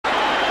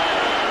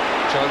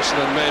Johnson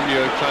and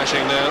Menu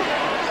clashing now.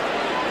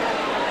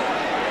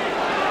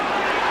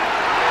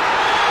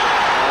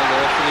 And the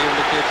referee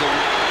indicating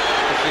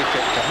the free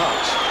kick to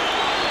Hearts.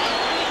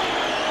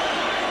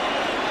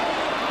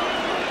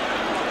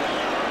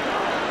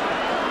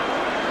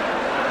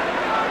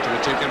 To be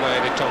taken by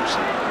Eddie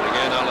Thompson. And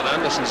again, Alan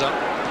Anderson's up.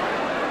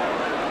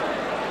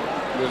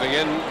 Moving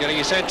in, getting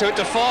his head to it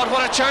to Ford.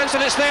 What a chance,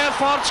 and it's there.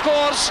 Ford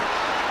scores.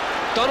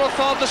 Donald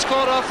Ford, the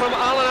scorer from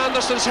Alan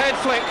Anderson's head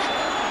flick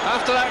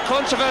after that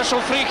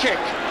controversial free kick.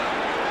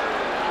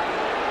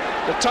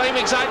 The time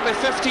exactly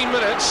 15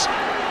 minutes.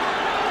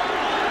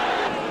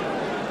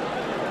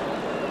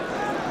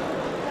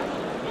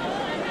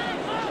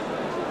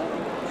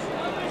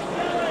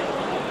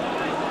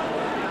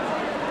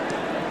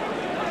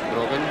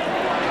 Brogan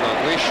to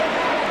Dalglish.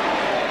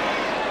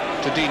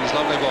 To Dean's,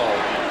 lovely ball.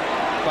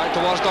 Back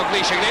towards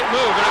Dalglish, a great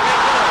move and a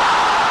great goal.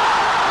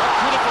 A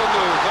beautiful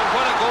move, and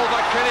what a goal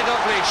by Kenny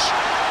Dalglish.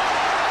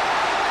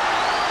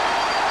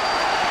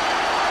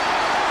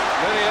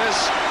 There he is.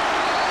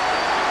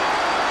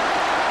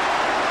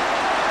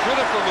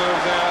 Beautiful move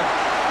there.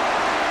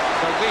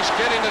 Dalglish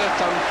getting the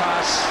return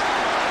pass,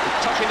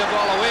 tucking the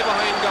ball away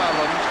behind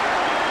Garland.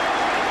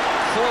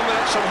 4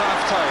 minutes from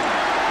half-time.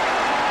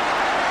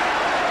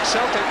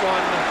 Celtic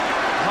won,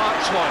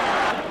 Hearts won.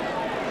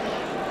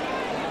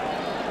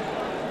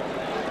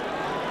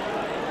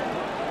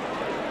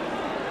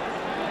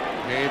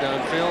 Hay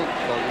downfield,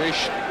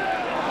 Dalglish,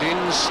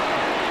 Deans.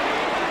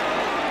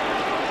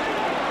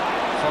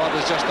 Ford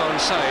is just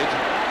onside.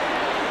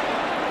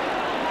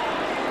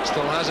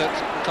 Still has it,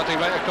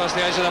 cutting right across the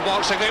edge of the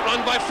box. A great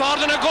run by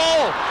Ford and a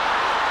goal!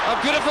 A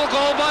beautiful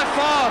goal by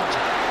Ford.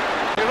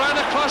 He ran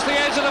across the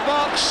edge of the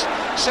box.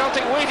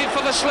 Celtic waited for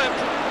the slip,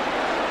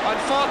 and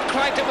Ford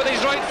cracked it with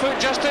his right foot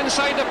just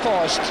inside the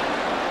post.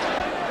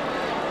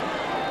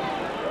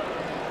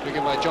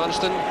 Taken by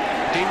Johnston.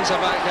 Dean's a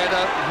back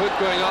header. Hood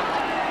going up.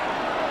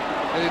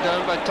 Headed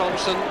down by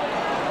Thompson.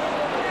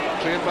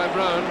 Cleared by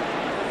Brown.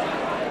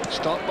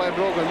 Stopped by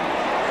Brogan.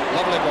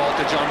 Lovely ball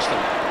to Johnston.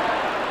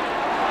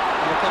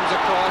 And it comes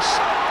across.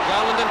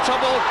 Garland in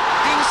trouble.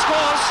 Dean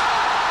scores.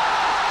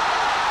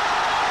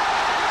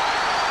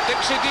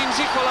 Dixie Deans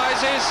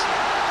equalises.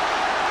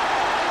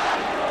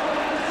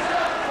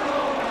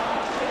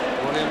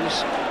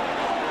 Williams.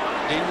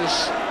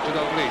 Deans to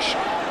Dalglish.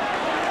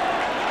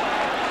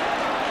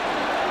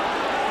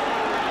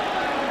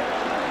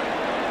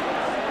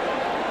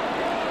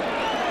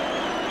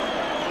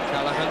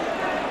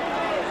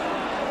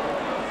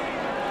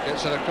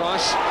 Gets it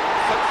across,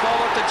 foot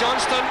forward to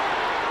Johnston,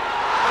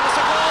 and it's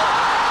a goal.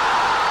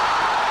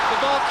 The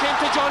ball came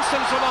to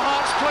Johnston from a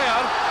Hearts player,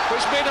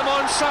 which made him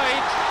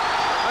onside,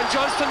 and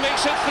Johnston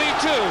makes it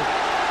 3-2.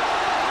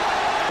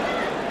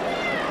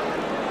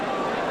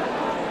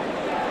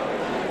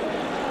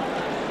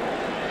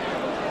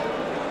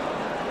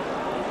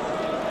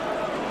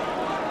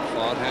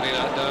 Ford heading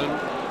that down,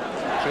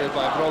 cleared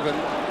by Brogan.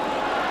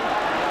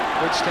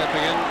 Wood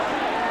stepping in,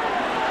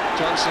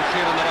 Johnson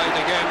clear on the right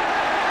again.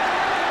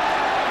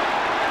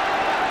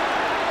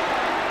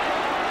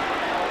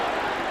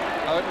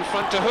 Out in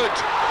front to Hood.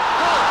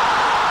 Goal!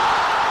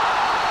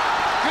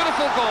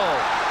 Beautiful goal.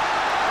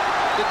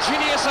 The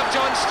genius of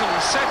Johnston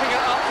setting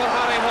it up for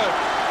Harry Hood.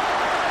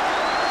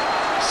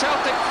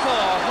 Celtic 4,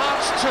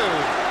 Hearts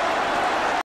 2.